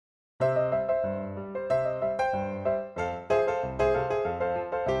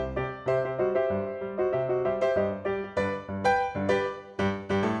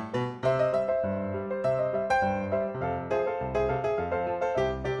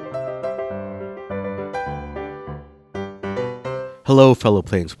Hello, fellow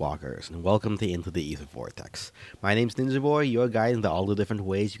planeswalkers, and welcome to Into the Ether Vortex. My name's Ninja Boy, your guide into all the different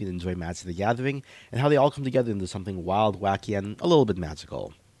ways you can enjoy Magic the Gathering, and how they all come together into something wild, wacky, and a little bit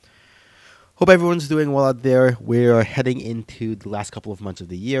magical. Hope everyone's doing well out there. We're heading into the last couple of months of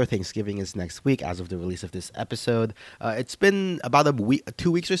the year. Thanksgiving is next week as of the release of this episode. It's been about a week,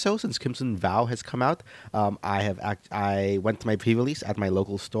 2 weeks or so since Crimson Vow has come out. I went to my pre-release at my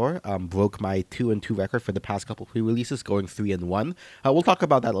local store, broke my 2-2 record for the past couple pre-releases, going 3-1. We'll talk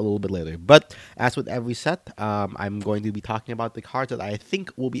about that a little bit later. But as with every set, I'm going to be talking about the cards that I think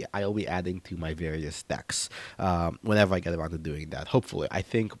I'll be adding to my various decks whenever I get around to doing that. Hopefully, I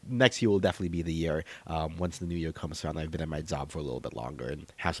think next year will definitely be the year. Once the new year comes around, I've been at my job for a little bit longer and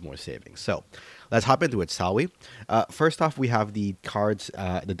have some more savings. So let's hop into it, shall we? First off, we have the cards,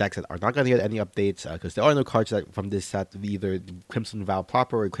 the decks that are not going to get any updates because there are no cards from this set, either Crimson Vow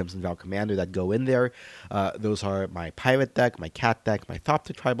proper or Crimson Vow Commander, that go in there. Those are my Pirate deck, my Cat deck, my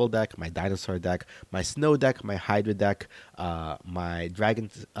Thopter Tribal deck, my Dinosaur deck, my Snow deck, my Hydra deck, my Dragon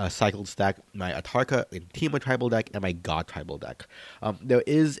Cycles deck, my Atarka and Tima Tribal deck, and my God Tribal deck. There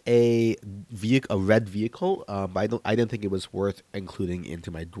is a red vehicle, but I didn't think it was worth including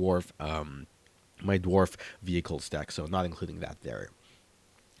into my dwarf vehicles deck, so not including that there.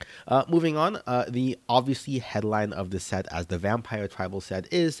 Moving on, the obviously headline of the set as the Vampire Tribal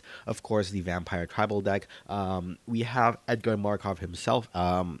set is, of course, the Vampire Tribal deck. We have Edgar Markov himself,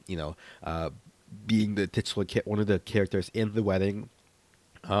 being the titular one of the characters in the wedding.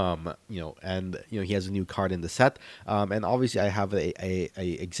 He has a new card in the set, and obviously I have a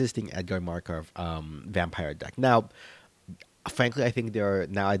existing Edgar Markov vampire deck. Now, frankly, I think there are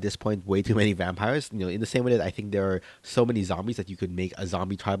now at this point way too many vampires. In the same way that I think there are so many zombies that you could make a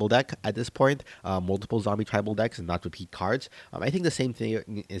zombie tribal deck at this point, multiple zombie tribal decks and not repeat cards. I think the same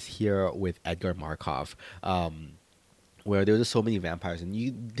thing is here with Edgar Markov. Where there's just so many vampires and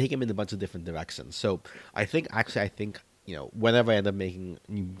you take them in a bunch of different directions. So I think whenever I end up putting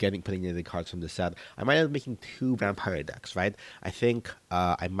in the cards from the set, I might end up making two vampire decks, right? I think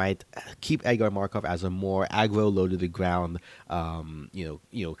I might keep Edgar Markov as a more aggro, low to the ground,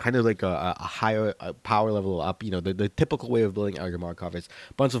 kind of like a higher power level up. The typical way of building Edgar Markov is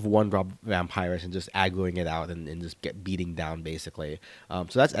a bunch of one-drop vampires and just aggroing it out and just get beating down basically. So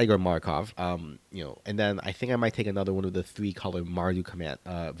that's Edgar Markov. And then I think I might take another one of the three-color Mardu command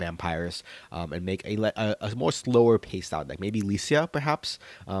vampires and make a more slower paced out deck. Maybe Lycia perhaps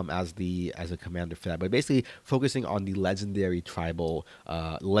as a commander for that. But basically focusing on the legendary tribal,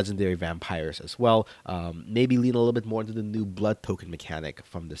 legendary vampires as well. Maybe lean a little bit more into the new blood token mechanic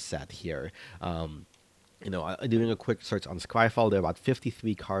from the set here. Doing a quick search on Scryfall, there are about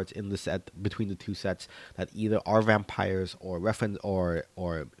 53 cards in the set between the two sets that either are vampires or reference or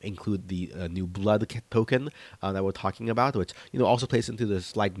include the new blood token that we're talking about, which also plays into the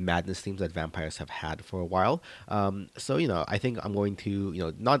slight madness themes that vampires have had for a while. I think I'm going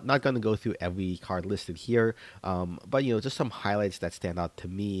to not going to go through every card listed here, but just some highlights that stand out to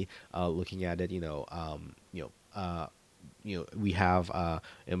me looking at it. We have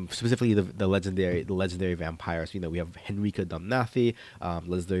specifically the legendary vampires. We have Henrika Domnathi,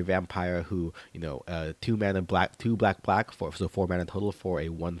 legendary vampire who 2 mana black, 2 black for 4 mana total for a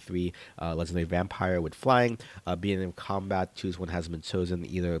 1/3 legendary vampire with flying. Being in combat, choose one has been chosen.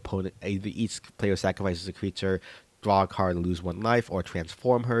 Either each player sacrifices a creature, draw a card and lose 1 life, or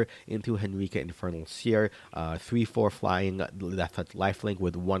transform her into Henrika Infernal Seer. 3/4 flying, left touch lifelink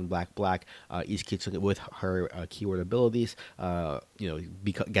with 1 black. Each creature with her keyword abilities,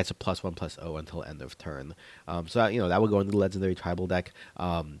 gets a +1/+0 until end of turn. That would go into the legendary tribal deck.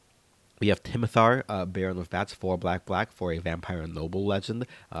 We have Timothar, Baron with Bats, 4 black for a Vampire Noble legend.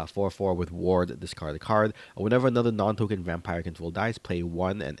 4/4 with Ward, discard a card. Whenever another non-token vampire control dies, play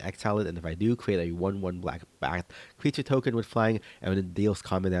 1 and exile it, and if I do, create a 1/1 black bat creature token with flying, and when it deals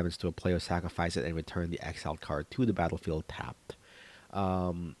combat damage to a player, sacrifice it and return the exiled card to the battlefield tapped.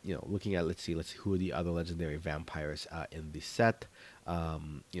 Looking at, let's see who are the other legendary vampires in the set.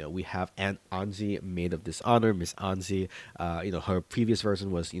 We have Aunt Anzi, Maid of Dishonor, Miss Anzi. Her previous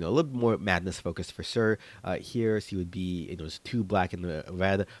version was, a little bit more madness focused for sure. Here she would be, it's 2 black and the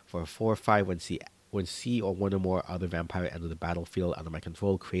red for a 4/5 when she or one or more other vampire enter the battlefield under my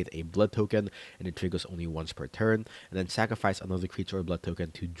control, create a blood token, and it triggers only once per turn, and then sacrifice another creature or blood token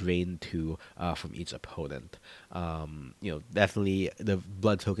to drain 2 from each opponent. Definitely the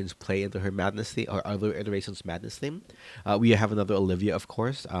blood tokens play into her madness theme, or other iterations madness theme. We have another Olivia, of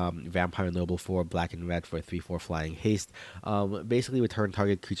course, Vampire Noble 4 black and red for a 3/4 flying haste. Basically return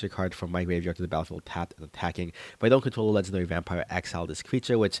target creature card from my graveyard to the battlefield tapped and attacking. If I don't control a legendary vampire, exile this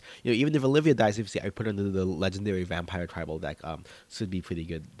creature, which, even if Olivia dies, if she I put under the legendary vampire tribal deck. Should be pretty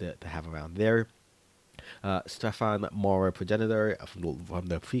good to have around there. Stefan Maurer Progenitor from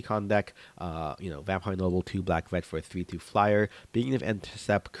the Precon deck. Vampire Noble 2 black red for a 3/2 flyer. Beginning of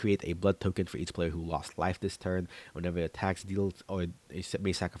Intercept, create a blood token for each player who lost life this turn. Whenever it attacks, deals or it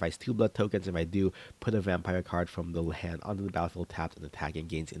may sacrifice 2 blood tokens. If I do, put a vampire card from the hand onto the battlefield tapped and attack and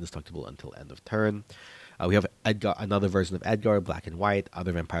gains indestructible until end of turn. We have Edgar, another version of Edgar, black and white.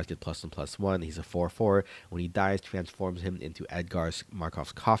 Other vampires get +1/+1. He's a 4/4. When he dies, transforms him into Edgar's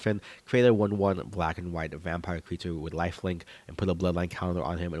Markov's Coffin. Create a 1/1 black and white vampire creature with lifelink and put a bloodline counter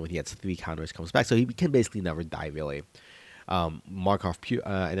on him. And when he gets 3 counters, comes back. So he can basically never die, really. Markov,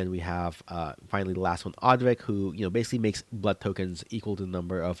 and then we have finally the last one, Odric, who basically makes blood tokens equal to the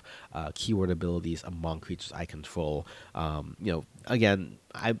number of keyword abilities among creatures I control. Again,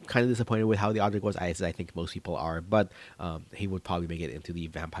 I'm kind of disappointed with how the Odric was, as I think most people are, but he would probably make it into the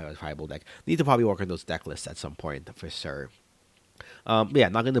Vampire Tribal deck. Need to probably work on those deck lists at some point for sure. But yeah,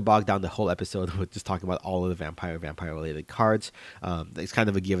 not going to bog down the whole episode with just talking about all of the vampire related cards. It's kind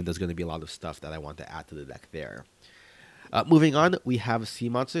of a given there's going to be a lot of stuff that I want to add to the deck there. Moving on, we have Sea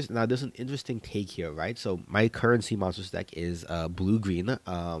Monsters. Now, there's an interesting take here, right? So, my current Sea Monsters deck is blue-green,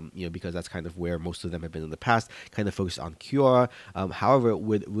 because that's kind of where most of them have been in the past, kind of focused on Kiora. However,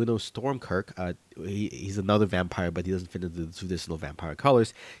 with Runo Stormkirk, he's another vampire, but he doesn't fit into the traditional vampire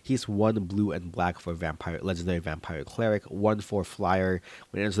colors. He's 1 blue and black for legendary vampire cleric, 1/4 flyer.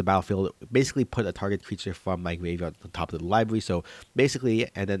 When it enters the battlefield, basically put a target creature from my graveyard on top of the library. So, basically,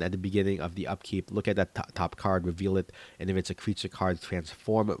 and then at the beginning of the upkeep, look at that top card, reveal it, and if it's a creature card,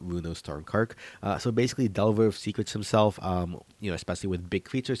 transform Runo Stormkirk. So basically, Delver of Secrets himself, especially with big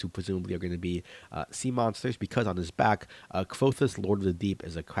creatures who presumably are going to be sea monsters, because on his back, Kvothus, Lord of the Deep,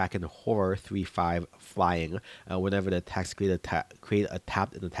 is a Kraken Horror 3/5 flying. Whenever the attacks, create a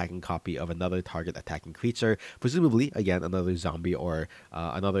tapped and attacking copy of another target attacking creature, presumably, again, another zombie or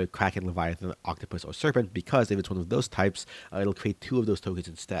another Kraken, Leviathan, Octopus, or Serpent, because if it's one of those types, it'll create 2 of those tokens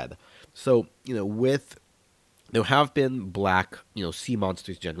instead. So, there have been black, sea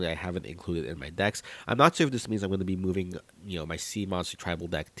monsters generally I haven't included in my decks. I'm not sure if this means I'm going to be moving, my sea monster tribal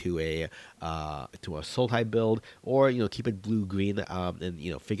deck to a Sultai build, or keep it blue green,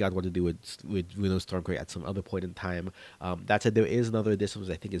 and figure out what to do with Runo Stormkirk at some other point in time. That said, there is another edition which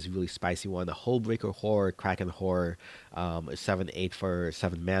I think is a really spicy one, the Hullbreaker Horror, Kraken Horror, 7/8 for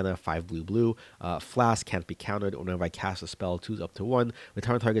 7 mana, 5 blue. Flask can't be countered. Whenever I cast a spell, 2's up to 1.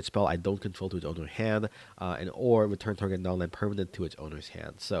 Return target spell I don't control to its owner's hand, or return target non-land permanent to its owner's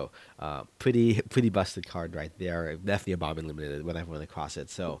hand. So, pretty busted card right there. Definitely a Bobbin limited when I run across it.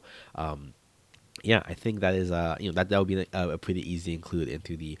 So, yeah, I think that is that would be a pretty easy include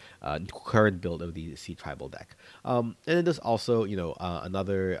into the current build of the Sea Tribal deck. And then there's also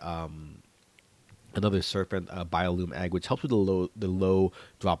another Serpent, Biolume Egg, which helps with the low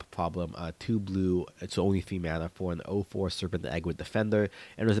drop problem. 2 blue, it's only 3 mana for an 0/4 Serpent Egg with Defender.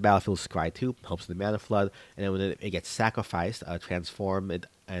 And there's a battlefield Scry 2, helps with the mana flood. And then when it gets sacrificed, transform it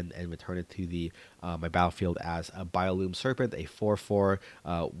and return it to the my battlefield as a Biolume Serpent, a 4/4,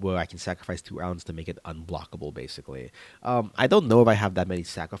 where I can sacrifice 2 rounds to make it unblockable, basically. I don't know if I have that many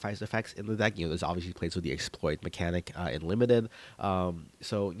sacrifice effects in the deck. There's obviously plays with the exploit mechanic in limited.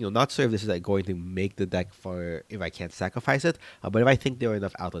 So, not sure if this is going to make the deck for if I can't sacrifice it, but if I think there are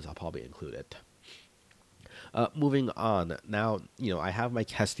enough outlets, I'll probably include it. Moving on, now I have my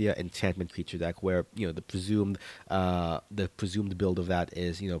Kestia enchantment creature deck where the presumed build of that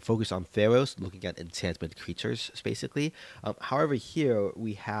is focused on Theros, looking at enchantment creatures basically. However, here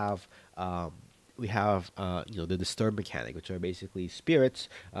we have the disturb mechanic, which are basically spirits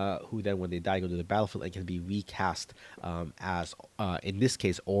who then when they die go to the battlefield and can be recast as in this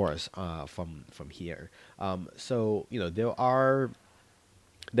case auras from here. So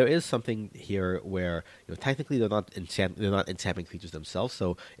there is something here where technically they're not enchantment creatures themselves,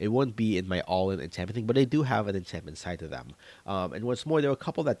 so it won't be in my all-in enchantment thing, but they do have an enchantment side to them. And what's more, there are a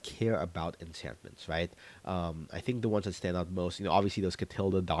couple that care about enchantments, right? I think the ones that stand out most, obviously there's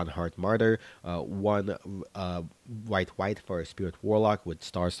Catilda, Dawnheart, Martyr, 1 white for a Spirit Warlock with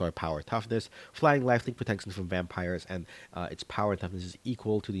star power toughness, flying lifelink protection from vampires, and its power and toughness is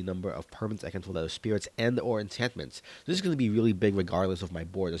equal to the number of permanents I control that are spirits and or enchantments. So this is going to be really big regardless of my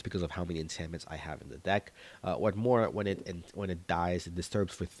board, just because of how many enchantments I have in the deck. What more, when it dies, it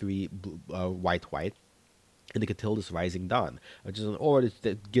disturbs for 3 white, and the Catilda's Rising Dawn, which is an aura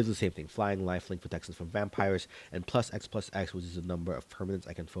that gives the same thing, flying, lifelink, protections from vampires, and +X+X, which is the number of permanents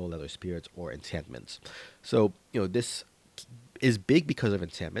I control that are spirits or enchantments. So, this is big because of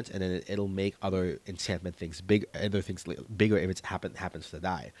enchantments, and then it'll make other enchantment things big, other things bigger if it happens to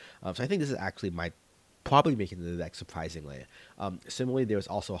die. So I think this is actually might probably make it into the deck surprisingly. Similarly, there's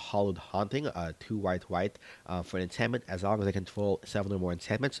also Hallowed Haunting, 2 white for an enchantment. As long as I control 7 or more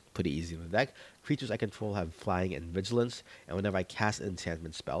enchantments, pretty easy in the deck. Creatures I control have flying and vigilance, and whenever I cast an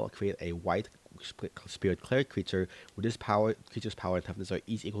enchantment spell, I'll create a white spirit cleric creature with this power. Creature's power and toughness are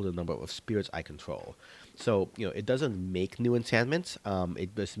each equal to the number of spirits I control. So it doesn't make new enchantments.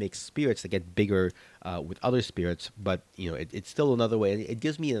 It just makes spirits that get bigger with other spirits, but it's still another way. It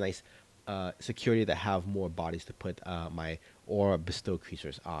gives me a nice security to have more bodies to put my aura bestow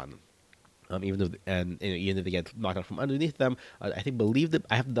creatures on. Even if they get knocked out from underneath them, believe that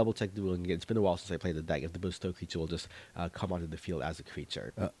I have to double check the ruling. It's been a while since I played the deck. If the bestow creature will just come onto the field as a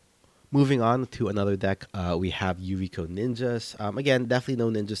creature. Moving on to another deck, we have Yuriko Ninjas. Again, definitely no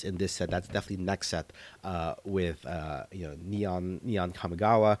ninjas in this set. That's definitely next set with Neon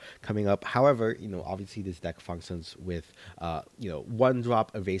Kamigawa coming up. However, obviously this deck functions with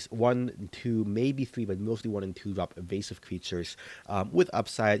 1-drop evasive, 1, 2, maybe 3, but mostly 1 and 2-drop evasive creatures with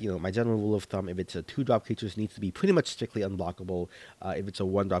upside. My general rule of thumb: if it's a 2-drop creature, it needs to be pretty much strictly unblockable. If it's a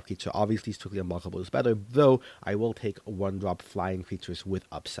 1-drop creature, obviously strictly unblockable is better. Though I will take 1-drop flying creatures with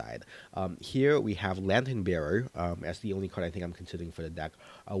upside. Here we have Lantern Bearer as the only card I think I'm considering for the deck.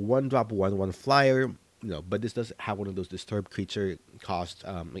 A 1-drop 1/1 flyer. But this does have one of those disturb creature cost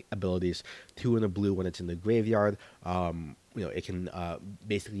abilities. 2 in a blue when it's in the graveyard. It can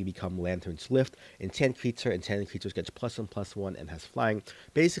basically become Lantern's Lift. Enchanted creatures gets +1/+1 and has flying.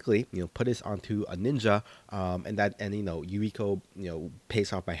 Basically, put this onto a ninja, and Yuriko,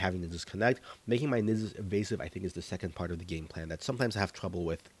 pays off by having ninjas connect. Making my ninjas evasive, I think, is the second part of the game plan that sometimes I have trouble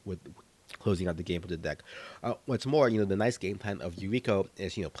with closing out the game with the deck. What's more, the nice game plan of Yuriko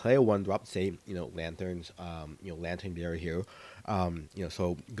is, play a 1-drop, say, Lanterns, Lantern Bearer here.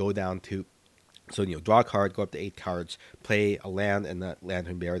 So go down to, draw a card, go up to 8 cards, play a land and that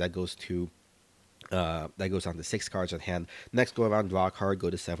Lantern Bearer that goes down to 6 cards at hand. Next go around, draw a card, go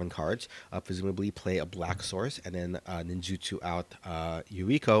to 7 cards. Presumably play a black source and then ninjutsu out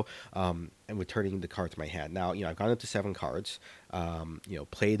Yuriko, and returning the card to my hand. Now, I've gone up to 7 cards.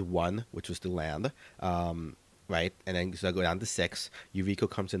 Played 1, which was the land. Right, and then so I go down to 6. Yuriko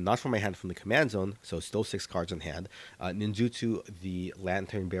comes in not from my hand, from the command zone, so still 6 cards in hand. Ninjutsu the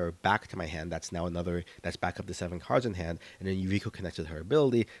Lantern Bearer back to my hand. That's back up to 7 cards in hand. And then Yuriko connects with her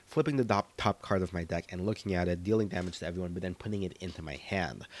ability, flipping the top card of my deck and looking at it, dealing damage to everyone, but then putting it into my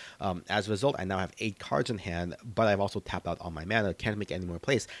hand. As a result, I now have 8 cards in hand, but I've also tapped out all my mana. Can't make any more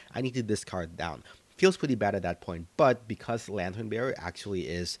plays. I need to discard down. Feels pretty bad at that point, but because Lantern Bearer actually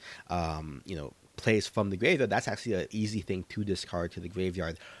is, plays from the graveyard, that's actually an easy thing to discard to the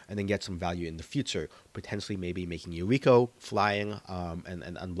graveyard and then get some value in the future, potentially maybe making Yuriko flying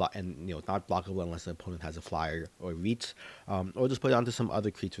and not blockable unless the opponent has a flyer or reach, or just put it onto some other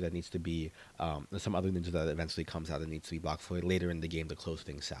creature that needs to be some other ninja that eventually comes out and needs to be blocked for later in the game to close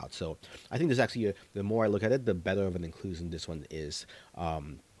things out. So I think there's actually the more I look at it, the better of an inclusion this one is,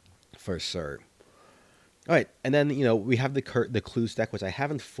 for sure. All right, and then we have the clues deck, which I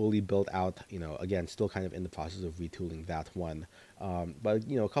haven't fully built out. Again, still kind of in the process of retooling that one. But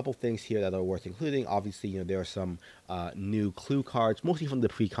a couple things here that are worth including. Obviously, there are some new clue cards, mostly from the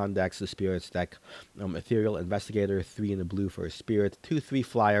pre-con decks, the Spirits deck. Ethereal Investigator, 3 in the blue for a Spirit, 2/3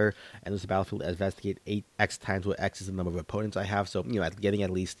 flyer, and this battlefield investigate 8x times, where x is the number of opponents I have. So getting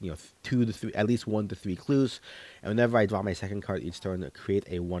at least 2 to 3, at least 1 to 3 clues. And whenever I draw my second card each turn, create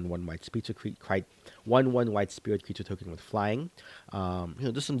a 1/1 white spirit 1/1 white spirit creature token with flying.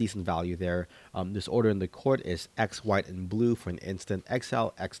 Just some decent value there. This order in the court is X white and blue for an instant.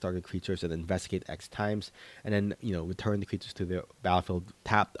 Exile X target creatures and investigate X times, and then return the creatures to their battlefield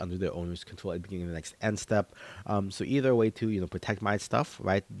tapped under their owner's control at the beginning of the next end step. So either way to protect my stuff,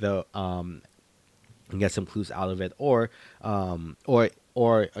 right? And get some clues out of it, or blink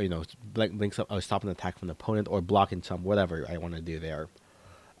up, or stop an attack from the opponent, or block in some, whatever I want to do there.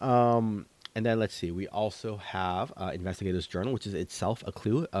 And then let's see, we also have Investigator's Journal, which is itself a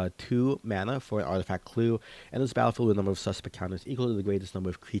clue, 2 mana for an artifact clue, and this battlefield with a number of suspect counters equal to the greatest number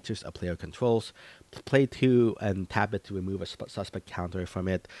of creatures a player controls. Play 2 and tap it to remove a suspect counter from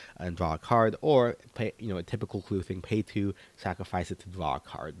it and draw a card, or play, a typical clue thing, pay 2, sacrifice it to draw a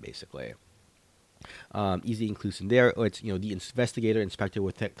card, basically. Easy inclusion there. Or it's the investigator inspector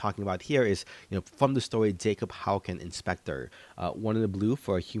we're talking about here is from the story Jacob Hauken Inspector. One in the blue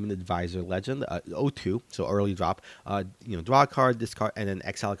for a human advisor legend. 0-2, so early drop. Draw a card, discard, and then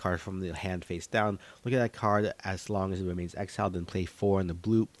exile a card from the hand face down. Look at that card as long as it remains exiled. Then play 4 in the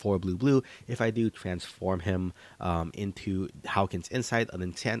blue, 4 blue. If I do, transform him into Hauken's Insight,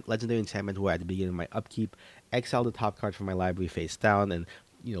 an legendary enchantment where at the beginning of my upkeep, exile the top card from my library face down and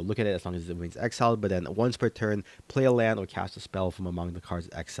look at it as long as it remains exiled, but then once per turn, play a land or cast a spell from among the cards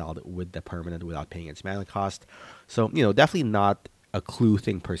exiled with the permanent without paying its mana cost. So, definitely not a clue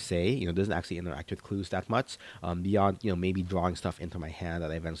thing per se. It doesn't actually interact with clues that much, beyond, maybe drawing stuff into my hand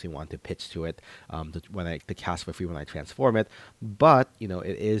that I eventually want to pitch to it to cast for free when I transform it. But,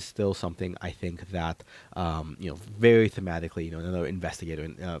 it is still something I think that, very thematically, another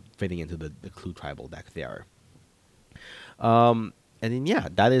investigator fitting into the clue tribal deck there. And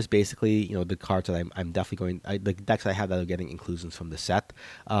then that is basically the cards that I'm definitely the decks I have that are getting inclusions from the set.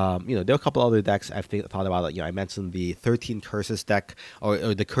 There are a couple other decks I've thought about. I mentioned the 13 Curses deck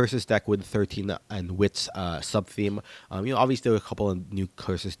or the Curses deck with 13 and Wits sub theme. Obviously there are a couple of new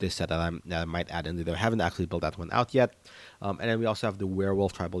Curses this set that I might add into there. I haven't actually built that one out yet. And then we also have the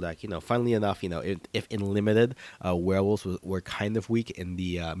Werewolf tribal deck. Funnily enough, if in limited, werewolves were kind of weak in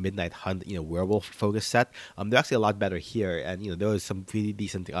the Midnight Hunt, werewolf focus set. They're actually a lot better here, and there was some pretty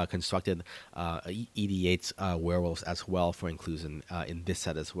decent constructed EDH werewolves as well for inclusion in this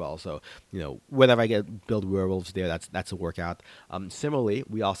set as well. So whenever I build werewolves there, that's a workout. Similarly,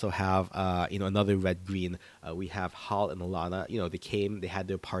 we also have another red green. We have Hal and Alana. They had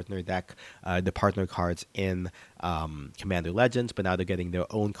their partner deck, the partner cards in Commander Legends, but now they're getting their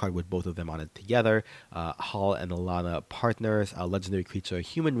own card with both of them on it together. Hal and Alana partners, a legendary creature,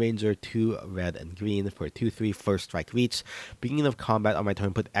 Human Ranger, 2 red and green for 2/3 first strike reach. Beginning of combat on my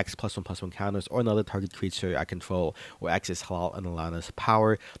turn, put X +1/+1 counters or another target creature I control, where X is Hal and Alana's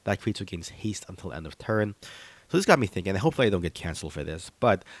power. That creature gains haste until end of turn. So this got me thinking, and hopefully I don't get canceled for this,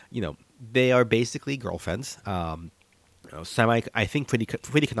 but they are basically girlfriends. I think pretty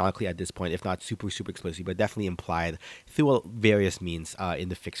canonically at this point, if not super explicitly, but definitely implied through various means in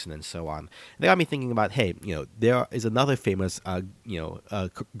the fiction and so on. They got me thinking about, hey, there is another famous,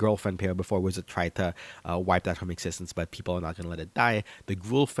 girlfriend pair before Wizard tried to wipe that from existence, but people are not going to let it die. The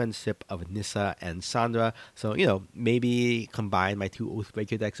Gruul friendship of Nissa and Sandra. So maybe combine my 2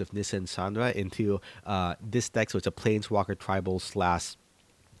 Oathbreaker decks of Nissa and Sandra into this deck. So it's a Planeswalker tribal /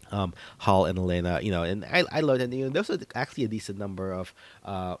 Hal and Elena, and I love that. There's actually a decent number of,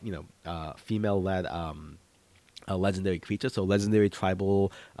 female-led legendary creatures. So legendary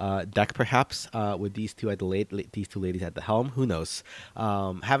tribal deck, perhaps, with these two these two ladies at the helm. Who knows?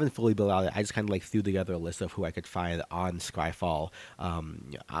 Haven't fully built out. I just kind of threw together a list of who I could find on Skyfall.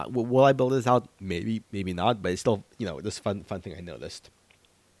 Will I build this out? Maybe not. But it's still, this fun thing I noticed.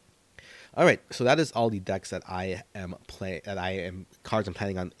 All right, so that is all the decks that cards I'm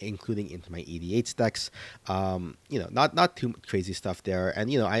planning on including into my EDH decks. Not too crazy stuff there, and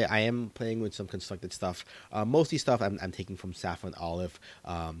I am playing with some constructed stuff. Mostly stuff I'm taking from Saffron Olive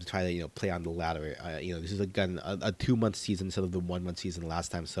to try to play on the ladder. This is again a 2-month season instead of the 1-month season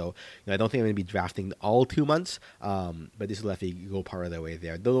last time, so I don't think I'm going to be drafting all 2 months. But this will definitely go part of the way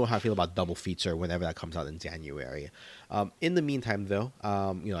there. Don't know how I feel about double feature whenever that comes out in January. In the meantime, though,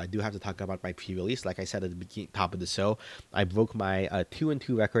 I do have to talk about my pre-release. Like I said at the top of the show, I broke my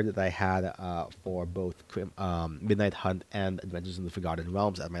 2-2 record that I had for both Midnight Hunt and Adventures in the Forgotten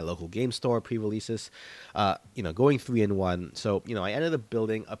Realms at my local game store pre-releases. Going 3-1. So I ended up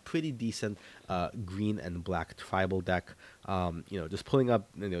building a pretty decent green and black tribal deck. Just pulling up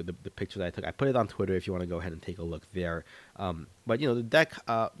the picture that I took. I put it on Twitter if you want to go ahead and take a look there. But the deck,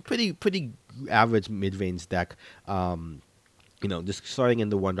 pretty average mid-range deck. Just starting in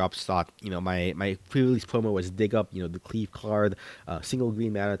the 1-drop slot, my pre-release promo was dig up, the cleave card, single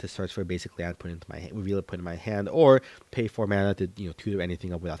green mana to search for basic land, reveal it, put in my hand, or pay 4 mana to, tutor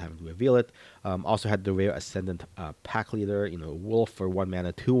anything up without having to reveal it. Also had the rare Ascendant pack leader, Wolf for 1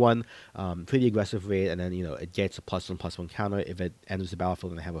 mana, 2/1, pretty aggressive raid, and then, it gets a +1/+1 counter if it enters the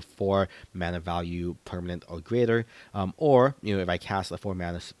battlefield and I have a 4 mana value permanent or greater. Or, if I cast a 4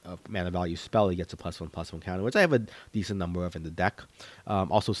 mana value spell, it gets a +1/+1 counter, which I have a decent number of in the deck.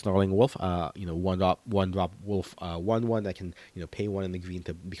 Also Snarling Wolf, 1-drop Wolf, 1/1 that can pay 1 in the green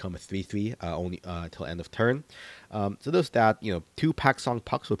to become a 3/3 only till end of turn. So those that, 2 Pack Song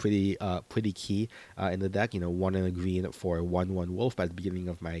Pucks were pretty key in the deck. One in a green for a 1/1 wolf by the beginning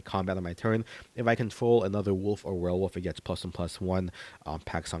of my combat on my turn. If I control another wolf or werewolf, it gets +1/+1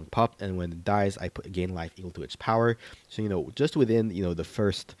 Pack Song Pup, and when it dies, I gain life equal to its power. So just within the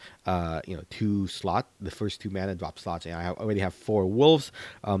first the first 2 mana drop slots, and I already have 4 wolves.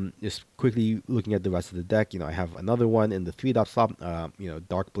 Just quickly looking at the rest of the deck, I have another one in the 3 drop slot.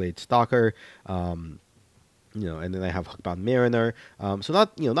 Darkblade Stalker. And then I have Hookbound Mariner. So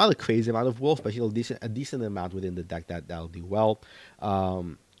not a crazy amount of wolf, but a decent amount within the deck that'll do well.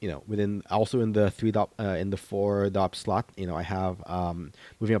 Within also in the 4 drop slot, I have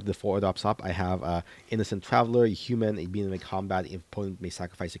moving up the 4 drop slot. I have Innocent Traveler, a human. Being in combat, if opponent may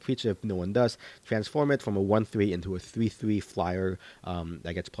sacrifice a creature. If no one does, transform it from a 1/3 into a 3/3 flyer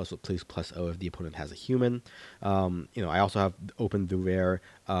that gets +0 if the opponent has a human. I also have opened the rare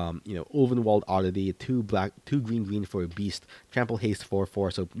Ulvenwald Oddity, 2 green for a beast, trample haste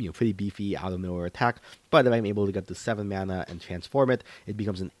 4/4, so pretty beefy out of nowhere attack. But if I'm able to get the 7 mana and transform it, it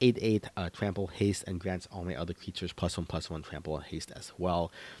becomes an 8/8 trample haste and grants all my other creatures +1/+1 trample haste as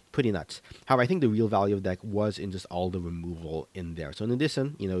well. Pretty nuts. However, I think the real value of the deck was in just all the removal in there. So in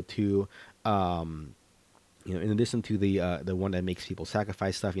addition, to in addition to the one that makes people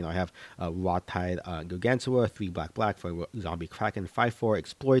sacrifice stuff, I have Rot-Tide Gargantua, 3 black for Zombie Kraken, 5/4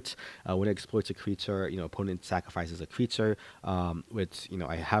 exploits. When it exploits a creature, opponent sacrifices a creature, which,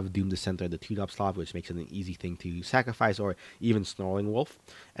 I have Doom Dissenter, the 2 drop slot, which makes it an easy thing to sacrifice, or even Snarling Wolf.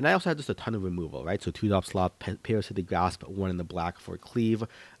 And I also have just a ton of removal, right? So 2 drop slot, Parasitic Grasp, 1 in the black for Cleave.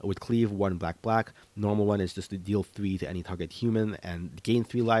 With Cleave, 1 black. Normal one is just to deal 3 to any target human and gain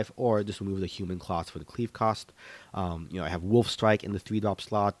 3 life, or just remove the human clause for the Cleave cost. I have Wolf Strike in the 3 drop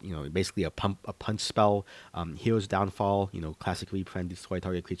slot, basically a punch spell. Hero's Downfall, classic reprint, destroy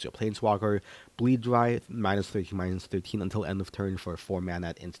target creature or planeswalker. Bleed Dry, -13 until end of turn for 4 mana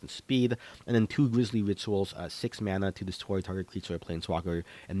at instant speed. And then 2 Grisly Rituals, 6 mana to destroy target creature or planeswalker,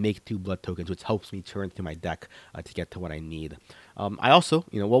 and make 2 blood tokens, which helps me turn through my deck to get to what I need. I also,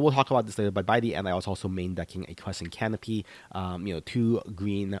 we'll talk about this later, but by the end, I was also main decking a Crescent Canopy, 2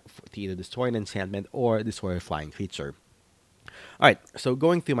 green to either destroy an enchantment or destroy a flying creature. All right, so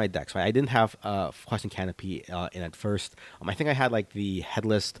going through my decks, right? I didn't have Crescent Canopy in at first. I think I had like the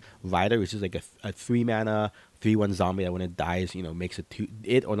Headless Rider, which is like a 3 mana 3/1 zombie that when it dies, makes it 2.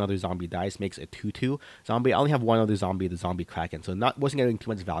 It or another zombie dies, makes a 2/2 zombie. I only have one other zombie, the Zombie Kraken, so wasn't getting too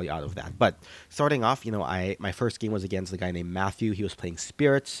much value out of that. But starting off, my first game was against a guy named Matthew. He was playing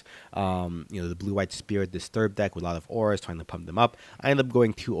Spirits, the blue-white Spirit Disturb deck with a lot of auras, trying to pump them up. I ended up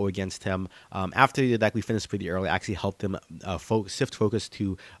going 2-0 against him. After the deck, we finished pretty early. I actually helped him shift focus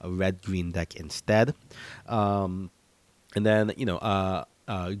to a red-green deck instead. And then,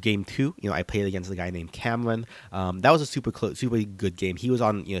 game 2, I played against a guy named Cameron. That was a super good game. He was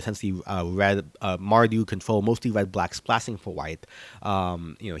on, essentially red Mardu control, mostly red-black, splashing for white.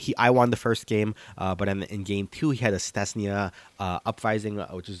 I won the first game, but in game 2, he had a Stesnia Uprising,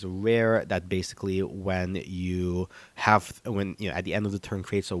 which is a rare that basically when at the end of the turn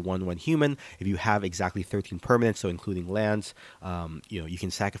creates a 1/1 human. If you have exactly 13 permanents, so including lands, you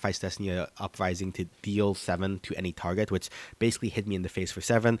can sacrifice Stesnia Uprising to deal 7 to any target, which basically hit me in the face for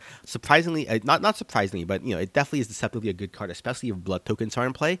 7. Surprisingly, not surprisingly, but it definitely is deceptively a good card, especially if blood tokens are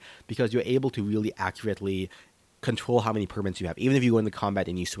in play, because you're able to really accurately control how many permanents you have. Even if you go into combat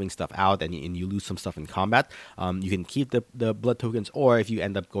and you swing stuff out and you lose some stuff in combat, you can keep the blood tokens, or if you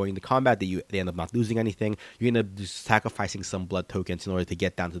end up going to combat, they end up not losing anything, you end up just sacrificing some blood tokens in order to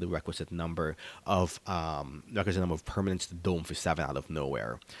get down to the requisite number of permanents to dome for 7 out of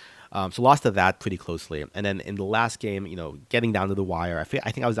nowhere. So lost to that pretty closely. And then in the last game, getting down to the wire, I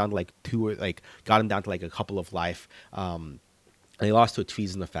think I was down to like 2 or got him down to like a couple of life. And he lost to a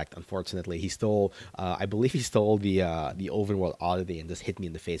Treason Effect, unfortunately. He stole, I believe he stole the Overworld Oddity and just hit me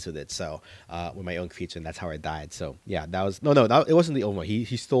in the face with it. So, with my own creature, and that's how I died. So, yeah, that was, it wasn't the Overworld.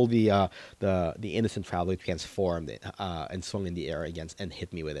 He stole the Innocent Traveler, transformed it, and swung in the air against, and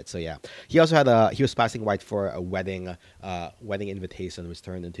hit me with it. So, yeah. He also had he was passing white for a wedding invitation, which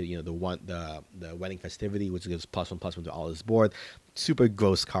turned into, the wedding festivity, which gives +1/+1 to all his board. Super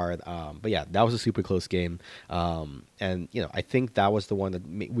gross card, but yeah, that was a super close game, and I think that was the one that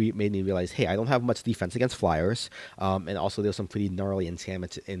made me realize, hey, I don't have much defense against flyers, and also there's some pretty gnarly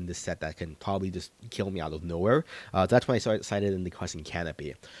enchantments in this set that can probably just kill me out of nowhere. That's when I decided in the Crescent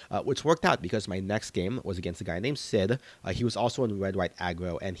Canopy, which worked out because my next game was against a guy named Sid. He was also in red-white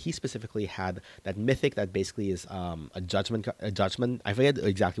aggro, and he specifically had that mythic that basically is a judgment. I forget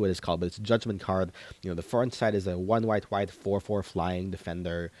exactly what it's called, but it's a judgment card. The front side is a 1 white 4/4 flying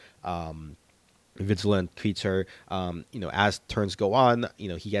defender, vigilant creature. As turns go on,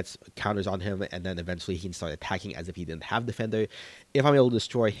 he gets counters on him, and then eventually he can start attacking as if he didn't have defender. If I'm able to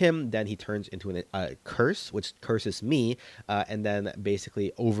destroy him, then he turns into a curse, which curses me, and then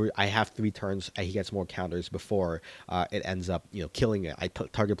basically I have 3 turns. He gets more counters before it ends up killing it.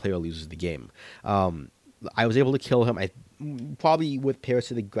 Target player loses the game. I was able to kill him. Probably with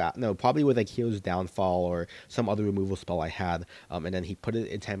Parasitic probably with like Hero's Downfall or some other removal spell I had. And then he put an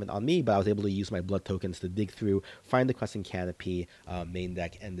enchantment on me, but I was able to use my blood tokens to dig through, find the Crescent Canopy main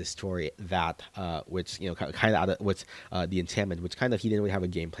deck, and destroy that, which kind of out of what's the enchantment, which kind of he didn't really have a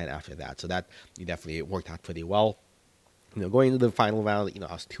game plan after that. So that definitely worked out pretty well. Going into the final round,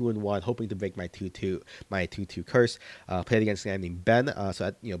 I was 2-1, hoping to break my 2-2 curse. Played against a guy named Ben.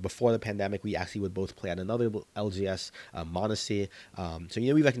 Before the pandemic, we actually would both play at another LGS, Monacy.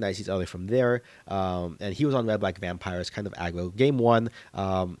 We recognized each other from there. And he was on Red Black Vampires, kind of aggro. Game 1,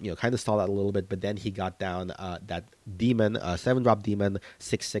 kind of stalled out a little bit, but then he got down that demon, 7-drop demon,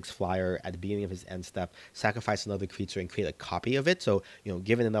 6/6 flyer at the beginning of his end step, sacrifice another creature and create a copy of it. So,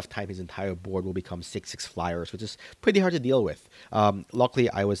 given enough time, his entire board will become 6/6 flyers, which is pretty hard to deal with. Luckily,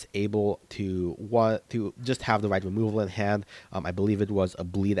 I was able to just have the right removal in hand. I believe it was a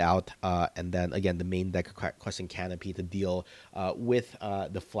bleed out, and then again the main deck Crescent Canopy to deal with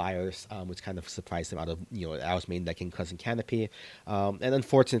the flyers, which kind of surprised him out of I was main decking Crescent Canopy, and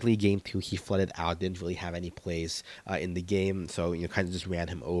unfortunately game 2 he flooded out, didn't really have any plays in the game, so kind of just ran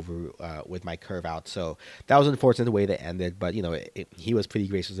him over with my curve out. So that was an unfortunate way to end it, but he was pretty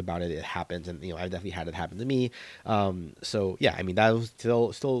gracious about it. It happens, and I definitely had it happen to me. So yeah, that was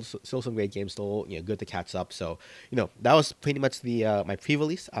still some great games, still good to catch up. So that was pretty much the my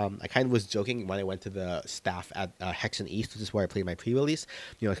pre-release. I kind of was joking when I went to the staff at Hexen East, which is where I played my pre-release.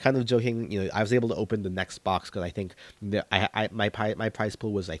 I was kind of joking. I was able to open the next box because I think my prize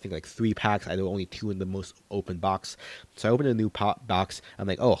pool was I think like 3 packs. I had only 2 in the most open box, so I opened a new box. I'm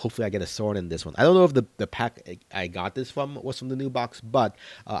like, oh, hopefully I get a sword in this one. I don't know if the pack I got this from was from the new box, but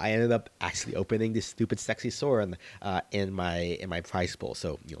I ended up actually opening this stupid sexy sword in my prize pool.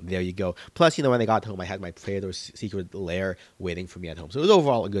 So there you go. Plus, when I got home, I had my Praetor's Secret Lair waiting for me at home. So it was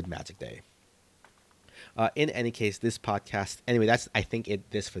overall a good Magic day. In any case, this podcast. Anyway, that's I think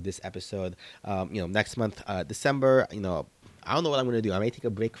this for this episode. Next month, December. I don't know what I'm going to do. I may take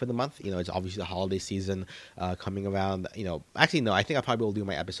a break for the month. It's obviously the holiday season coming around. Actually, no, I think I probably will do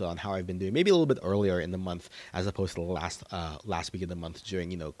my episode on how I've been doing, maybe a little bit earlier in the month as opposed to the last week of the month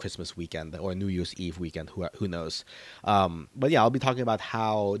during, Christmas weekend or New Year's Eve weekend. Who knows? But yeah, I'll be talking about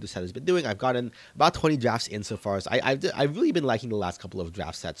how the set has been doing. I've gotten about 20 drafts in so far. So I've really been liking the last couple of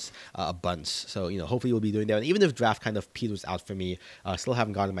draft sets a bunch. So, hopefully we'll be doing that. And even if draft kind of peters out for me, still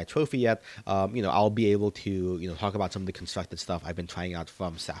haven't gotten my trophy yet, I'll be able to, talk about some of the constructed stuff I've been trying out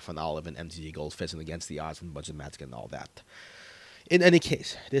from Saffron Olive and MTG Goldfish and Against the Odds and Budget Magic and all that. In any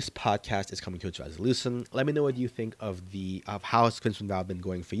case, this podcast is coming to its resolution. Let me know what you think of how has Crimson Vow been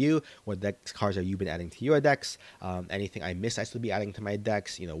going for you. What cards have you been adding to your decks? Anything I missed I should be adding to my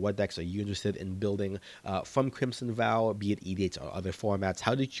decks? What decks are you interested in building from Crimson Vow, be it EDH or other formats?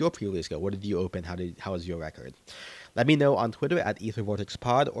 How did your pre-release go? What did you open? How was your record? Let me know on Twitter at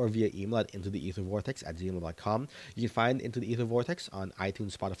EtherVortexPod or via email at intotheethervortex@gmail.com. You can find Into the Ether Vortex on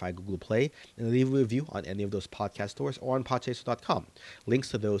iTunes, Spotify, Google Play, and leave a review on any of those podcast stores or on podchaser.com. Links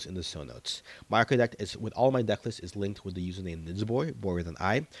to those in the show notes. My Archer deck with all my deck list is linked with the username Ninjaboy, Boy with an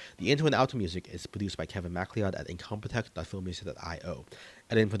I. The intro and outro music is produced by Kevin MacLeod at incompetech.filmmusic.io.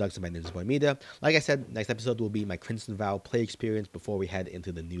 Editing production by Ninjaboy Media. Like I said, next episode will be my Crimson Vow play experience before we head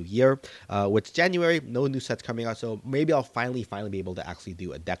into the new year. Which January, no new sets coming out, so maybe I'll finally be able to actually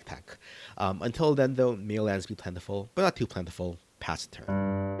do a deck pack. Until then, though, may your lands be plentiful, but not too plentiful. Pass the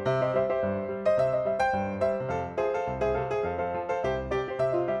turn.